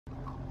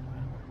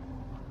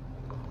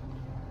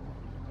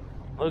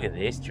Look at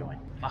this joint.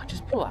 Fuck,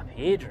 just pull up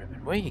here,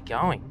 Driven. Where are you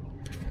going?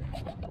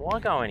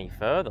 Why go any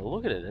further?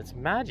 Look at it, it's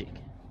magic.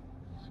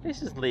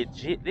 This is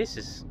legit.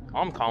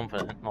 I'm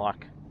confident,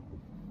 like,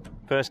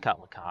 first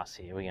couple of casts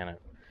here, we're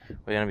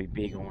gonna be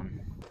big on.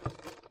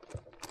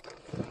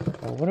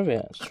 Well, what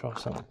about, let's try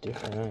something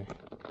different, eh?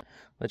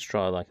 Let's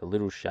try like a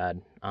little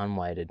shad,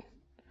 unweighted,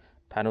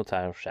 paddle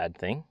tail shad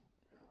thing.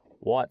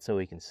 White so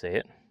we can see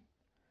it.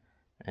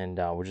 And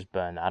we'll just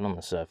burn that on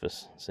the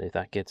surface. See if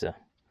that gets a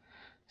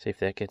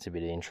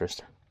bit of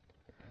interest.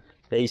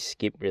 These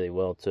skip really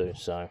well too,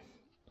 so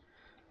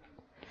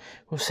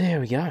we'll see how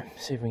we go.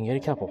 See if we can get a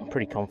couple.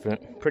 Pretty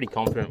confident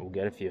we'll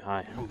get a few,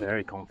 hey? I'm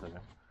very confident.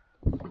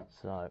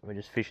 So we're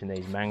just fishing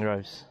these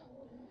mangroves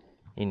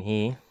in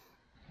here,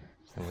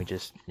 and we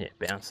just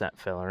bounce that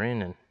fella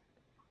in and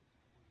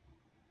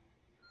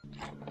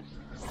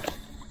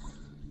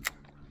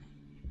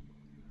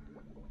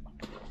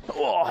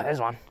oh, there's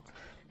one.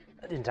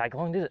 That didn't take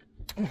long, did it?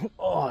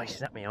 Oh, he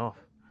snapped me off.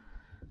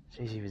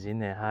 Jeez, he was in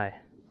there, hey.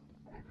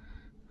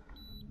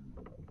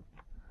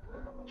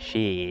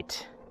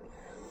 Shit.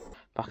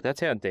 Fuck,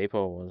 that's how deep I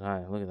was,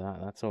 hey. Look at that.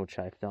 That's all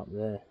chafed up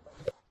there.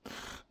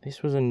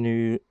 This was a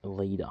new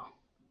leader.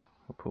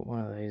 I'll put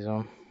one of these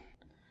on.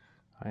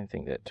 I don't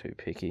think they're too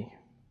picky.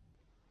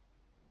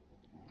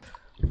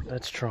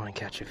 Let's try and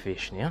catch a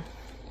fish now.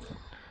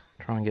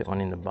 Try and get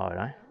one in the boat,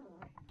 eh?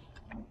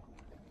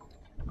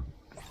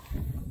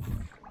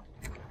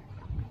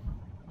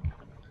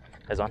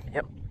 There's one,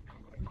 yep.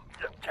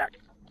 Yep, Jack.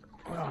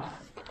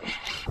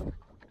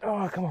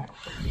 Oh, come on.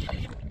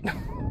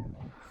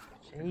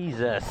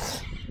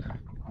 Jesus.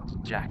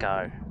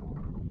 Jacko.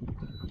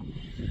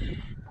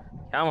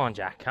 Come on,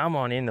 Jack. Come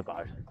on in the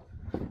boat.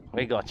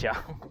 We got ya.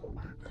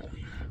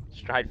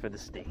 Straight for the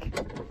stick.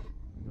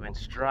 Went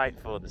straight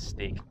for the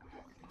stick.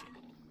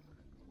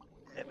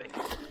 Epic.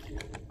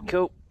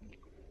 Cool.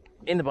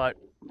 In the boat.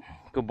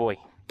 Good boy.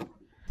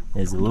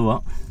 There's the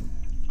lure.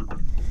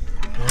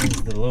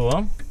 There's the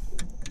lure.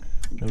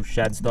 Little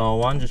shad style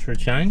one just for a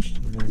change.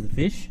 There's the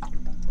fish.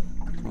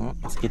 Right,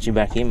 let's get you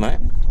back in, mate.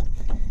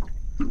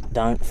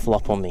 Don't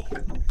flop on me.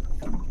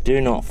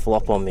 Do not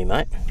flop on me,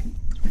 mate.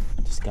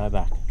 Just go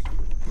back.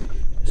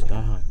 Just go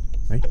home.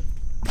 Ready?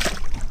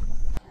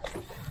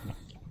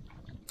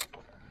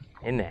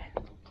 In there.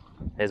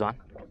 There's one.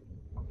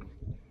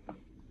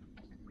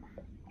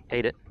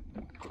 Eat it.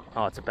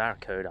 Oh, it's a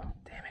barracuda.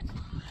 Damn it.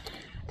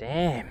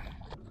 Damn.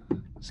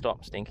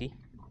 Stop, Stinky.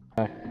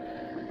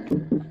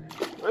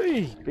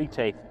 Hey, big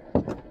teeth.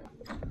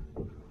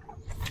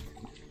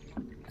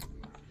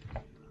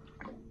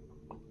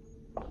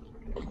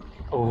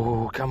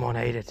 Oh, come on,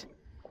 eat it.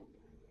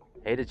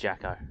 Eat it,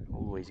 Jacko.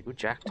 Oh, he's a good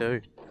jack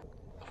too.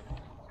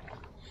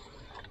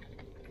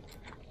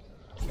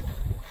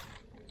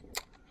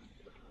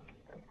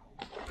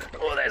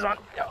 Oh, there's one.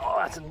 Oh,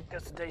 that's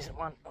a decent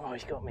one. Oh,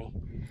 he's got me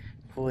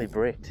fully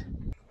bricked.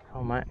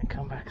 Oh, mate,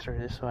 come back through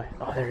this way.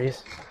 Oh, there he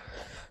is.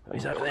 Oh,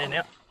 he's over there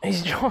now.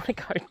 He's trying to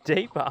go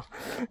deeper.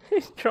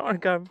 He's trying to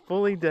go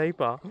fully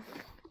deeper.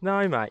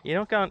 No, mate, you're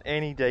not going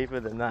any deeper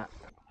than that.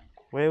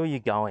 Where were you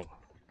going?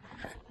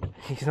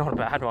 He's not a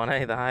bad one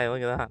either, hey,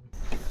 look at that.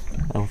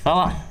 Little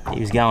fella,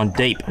 he was going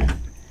deep.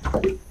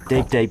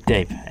 Deep, deep,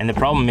 deep. And the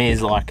problem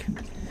is, like,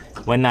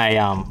 when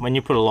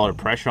you put a lot of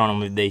pressure on them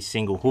with these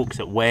single hooks,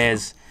 it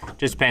wears.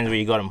 Just depends where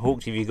you got them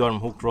hooked. If you got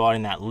them hooked right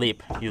in that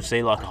lip, you'll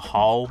see like a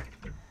hole.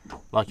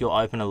 Like you'll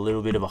open a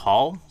little bit of a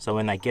hole. So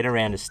when they get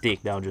around a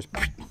stick, they'll just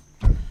get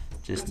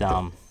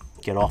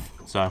off.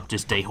 So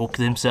just dehook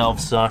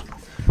themselves. So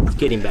let's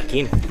get him back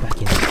in.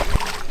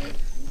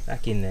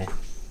 Back in there.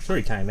 I'm sure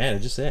he came out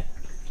of just there.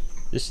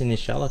 Just in this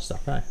shallow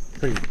stuff, eh?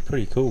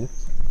 Pretty cool.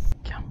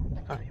 Come on,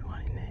 there's gotta be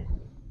one in there.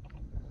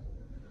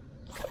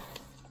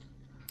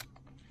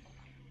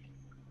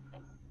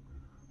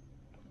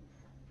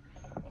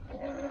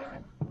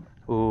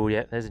 Oh,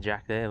 yeah, there's a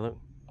jack there, look.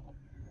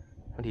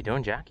 What are you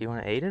doing, Jack? You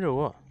want to eat it or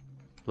what?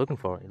 Looking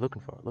for it,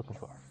 looking for it.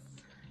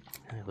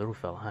 Hey, little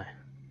fella, hey?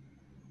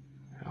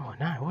 Oh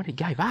no, what? He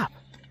gave up.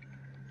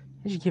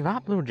 Did you give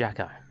up, little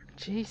Jacko?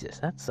 Jesus,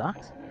 that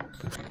sucks.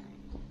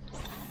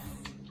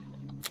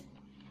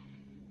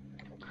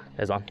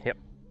 There's one, yep.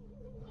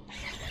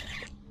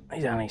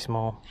 He's only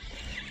small.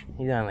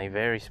 He's only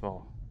very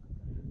small.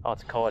 Oh,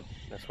 it's a cod,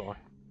 that's why.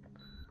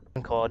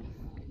 Cod.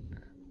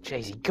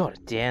 Jeez, he got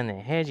it down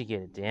there. How'd you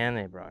get it down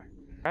there, bro?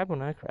 Crab or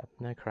no crab?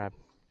 No crab.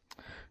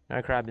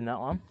 No crab in that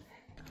one.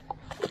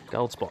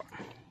 Gold spot.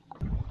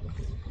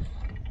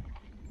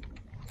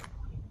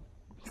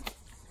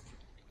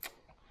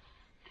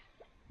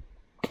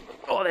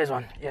 Oh, there's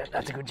one. Yeah,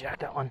 that's a good jack,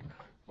 that one.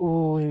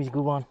 Oh, he was a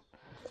good one.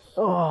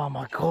 Oh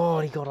my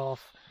God, he got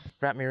off.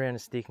 Wrapped me around a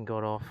stick and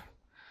got off.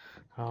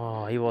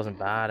 Oh, he wasn't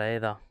bad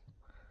either.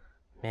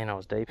 Man, I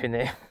was deep in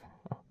there.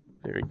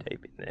 Very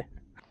deep in there.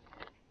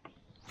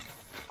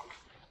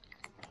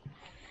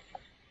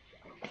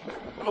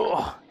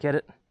 Oh, get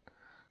it?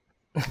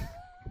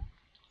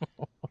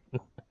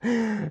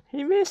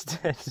 He missed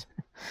it.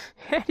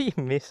 How do you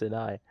miss it,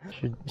 eh?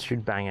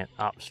 Should bang it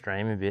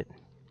upstream a bit.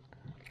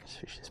 Let's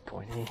fish this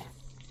point here.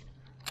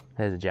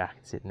 There's a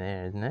jacket sitting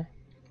there, isn't there?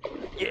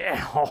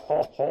 Yeah!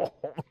 Oh,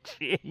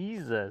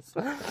 Jesus!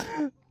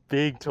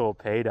 Big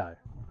torpedo.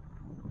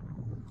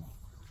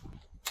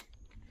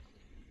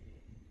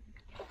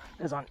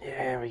 There's one.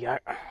 Yeah, there we go.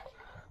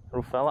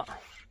 Little fella.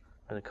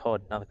 There's a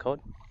cod. Another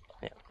cod.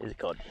 Yeah, there's a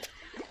cod.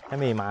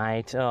 Come here,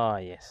 mate. Oh,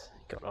 yes.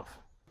 Got off.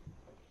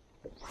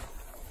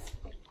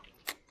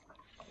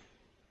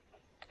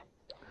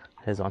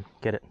 There's one.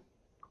 Get it.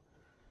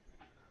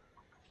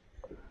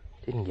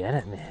 Didn't get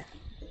it, man.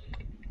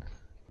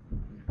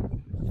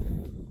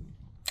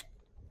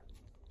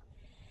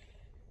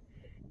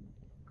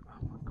 Oh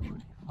my god,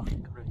 you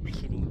fucking gotta be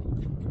kidding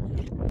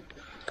me.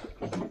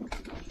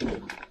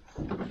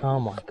 Oh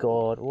my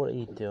god, what are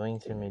you doing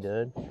to me,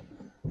 dude?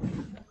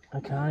 I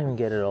can't even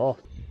get it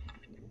off.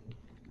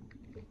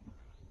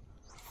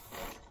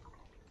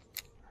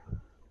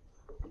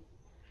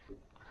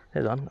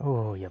 There's one.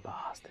 Oh, you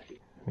bastard.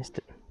 Missed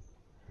it.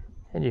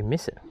 How did you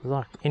miss it? It was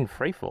like in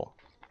free fall.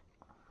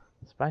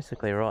 It's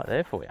basically right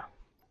there for you.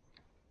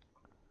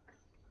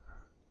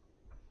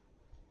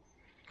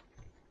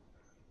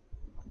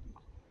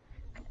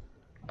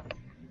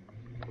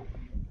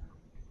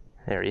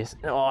 There he is.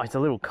 Oh, it's a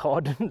little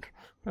cod.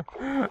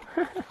 Come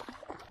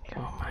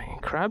on,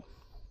 mate. Crab?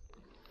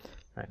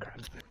 No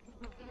crabs.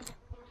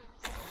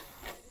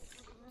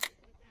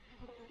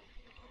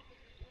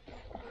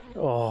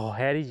 Oh,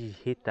 how did you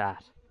hit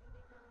that?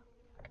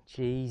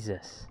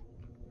 Jesus.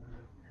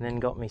 And then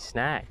got me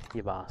snagged,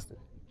 you bastard.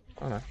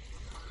 Oh no.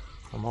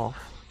 I'm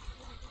off.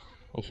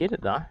 You hit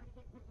it though.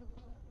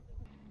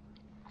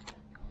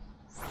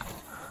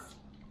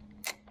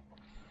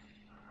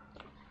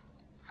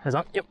 There's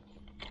one. Yep.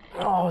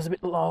 Oh, I was a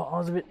bit low. I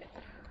was a bit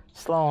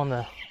slow on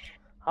the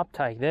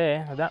uptake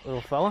there with that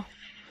little fella.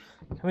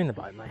 Come in the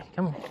boat, mate.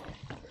 Come on.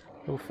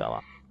 Little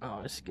fella.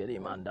 Oh, just get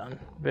him undone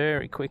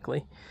very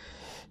quickly.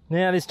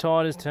 Now this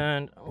tide has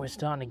turned. We're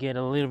starting to get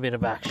a little bit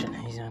of action.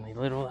 He's only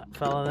little, that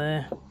fella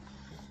there.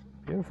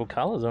 Beautiful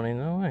colours on him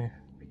though, eh?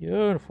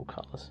 Beautiful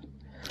colours.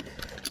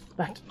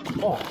 Back to,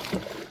 oh,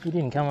 he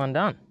didn't come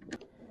undone.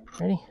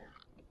 Ready?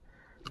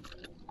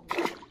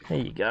 There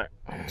you go.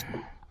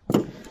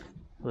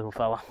 Little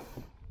fella.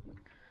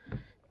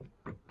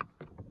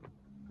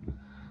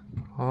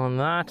 On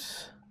that.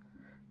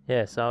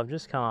 Yeah, so I've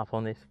just come up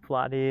on this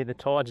flood here. The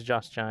tide's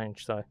just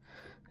changed, so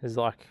there's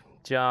like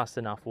just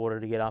enough water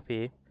to get up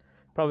here.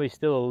 Probably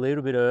still a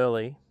little bit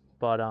early,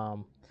 but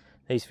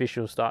these fish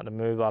will start to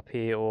move up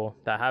here, or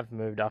they have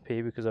moved up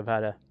here because I've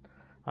had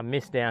a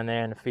miss down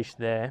there and a fish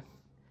there,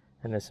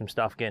 and there's some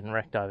stuff getting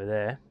wrecked over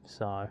there.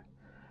 So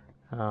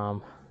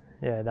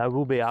yeah, they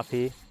will be up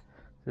here.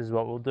 This is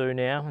what we'll do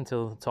now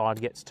until the tide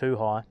gets too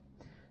high.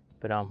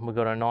 But we've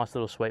got a nice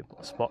little sweet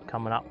spot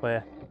coming up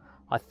where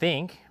I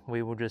think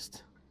we will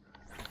just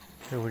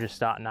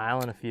start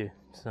nailing a few.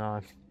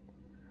 So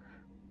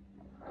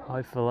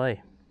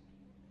hopefully.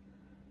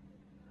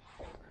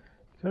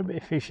 Got a bit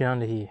of fish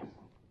under here.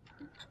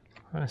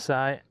 I'm going to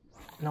say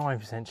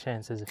 90%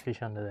 chance there's a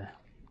fish under there.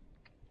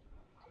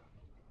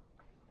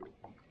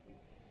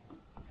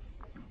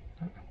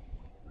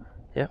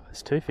 Yep,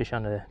 there's two fish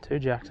under there. Two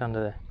jacks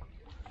under there.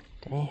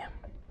 Damn.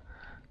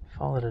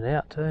 Followed it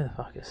out too, the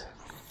fuckers.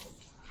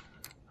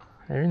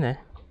 They're in there.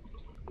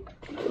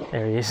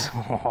 There he is.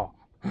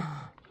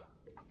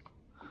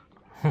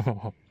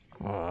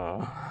 Yeah,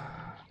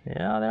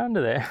 they're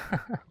under there.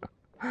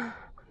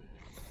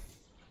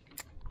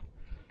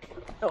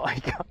 Oh,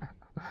 you can't.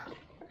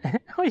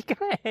 Oh, you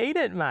can't eat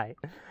it, mate.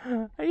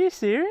 Are you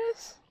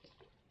serious?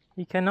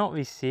 You cannot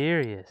be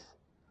serious.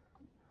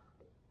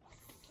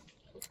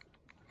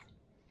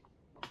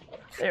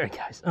 There he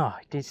goes. Oh,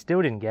 he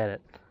still didn't get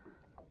it.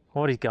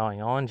 What is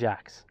going on,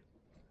 Jax?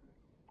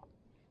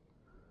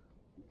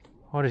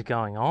 What is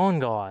going on,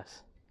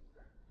 guys?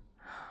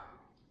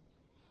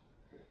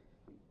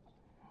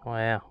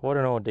 Wow, what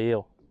an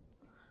ordeal.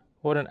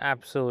 What an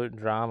absolute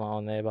drama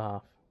on their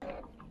behalf.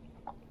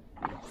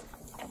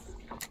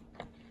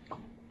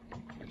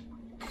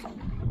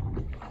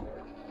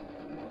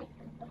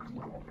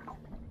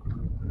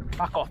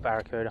 Fuck off,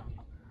 Barracuda.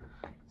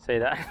 See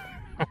that?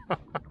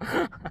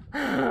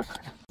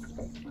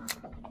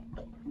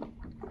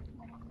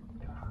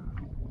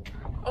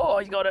 Oh,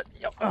 he's got it.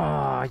 Yep.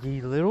 Oh,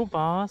 you little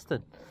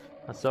bastard.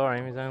 I saw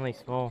him, he's only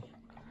small.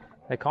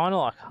 They're kind of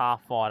like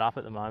half fired up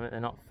at the moment.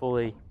 They're not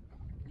fully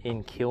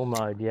in kill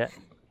mode yet.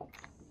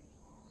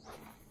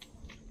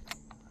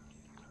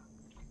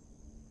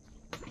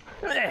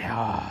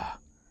 Oh.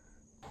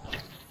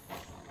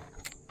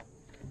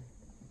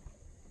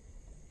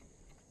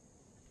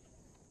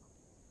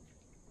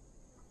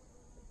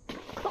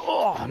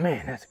 Oh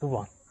man, that's a good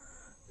one.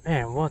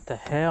 Man, what the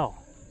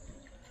hell?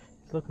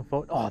 He's looking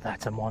for. Oh,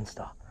 that's a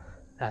monster.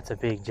 That's a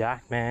big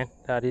jack, man.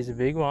 That is a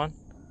big one.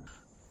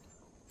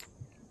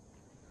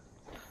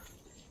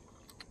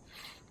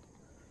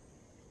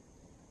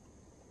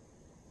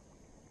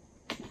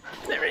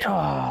 There he.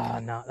 Oh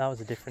no, that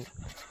was a different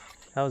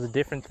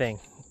thing.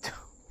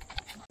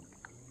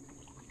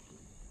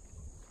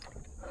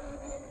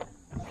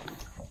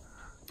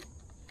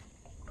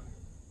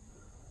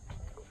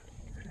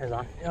 There's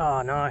one.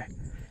 Oh no.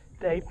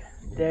 Deep,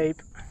 deep,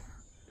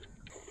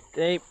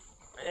 deep,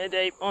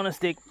 deep, on a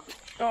stick.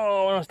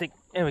 Oh, on a stick.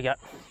 There we go.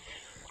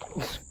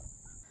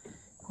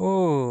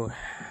 Oh,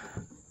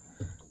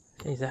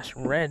 geez, that's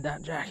red,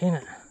 that jack, isn't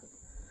it?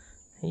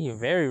 He's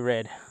very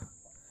red.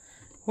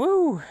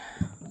 Woo!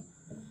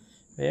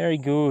 Very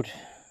good.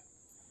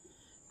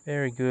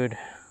 Very good.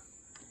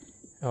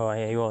 Oh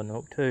yeah, he wasn't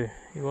hooked too.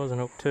 He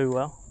wasn't hooked too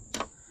well.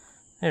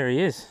 There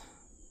he is.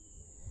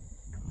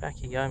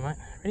 Back you go, mate.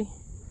 Ready?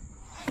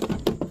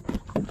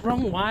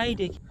 Wrong way,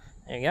 Dick.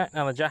 There you go,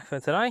 another jack for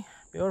today.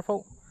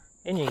 Beautiful.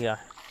 In you go.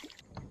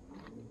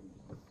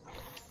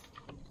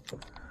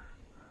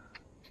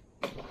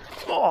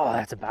 Oh,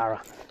 that's a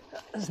barra.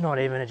 That's not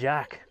even a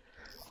jack.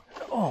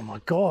 Oh my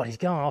god, he's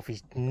going off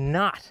his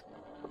nut.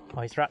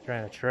 Oh, he's wrapped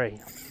around a tree.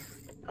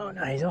 Oh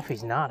no, he's off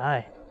his nut,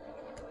 eh?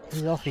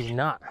 He's off his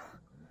nut.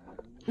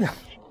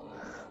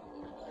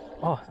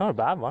 Oh, it's not a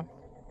bad one.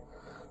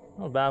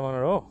 Not a bad one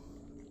at all.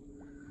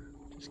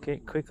 Just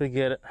quickly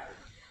get it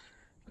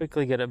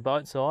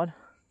boat side.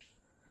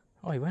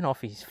 Oh, he went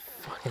off his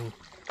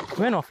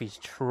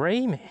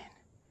tree, man.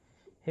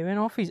 He went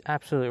off his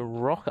absolute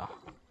rocker.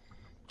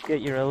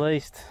 Get you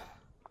released.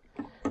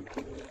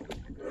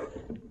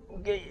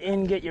 Get you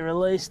in, get you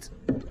released.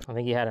 I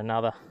think he had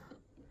another.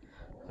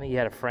 I think he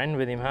had a friend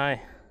with him,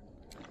 hey?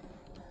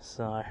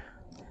 So,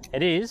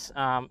 it is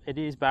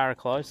barra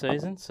close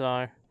season,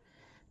 so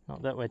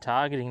not that we're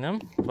targeting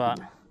them, but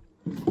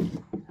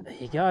there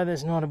you go,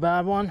 there's not a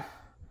bad one.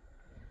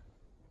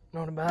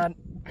 Not a bad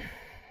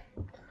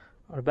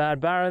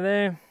barra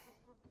there.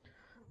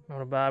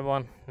 Not a bad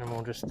one. And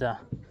we'll just let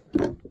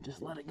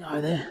it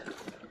go there.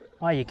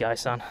 There you go,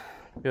 son.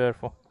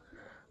 Beautiful.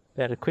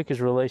 About as quick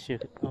as release you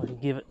can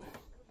give it.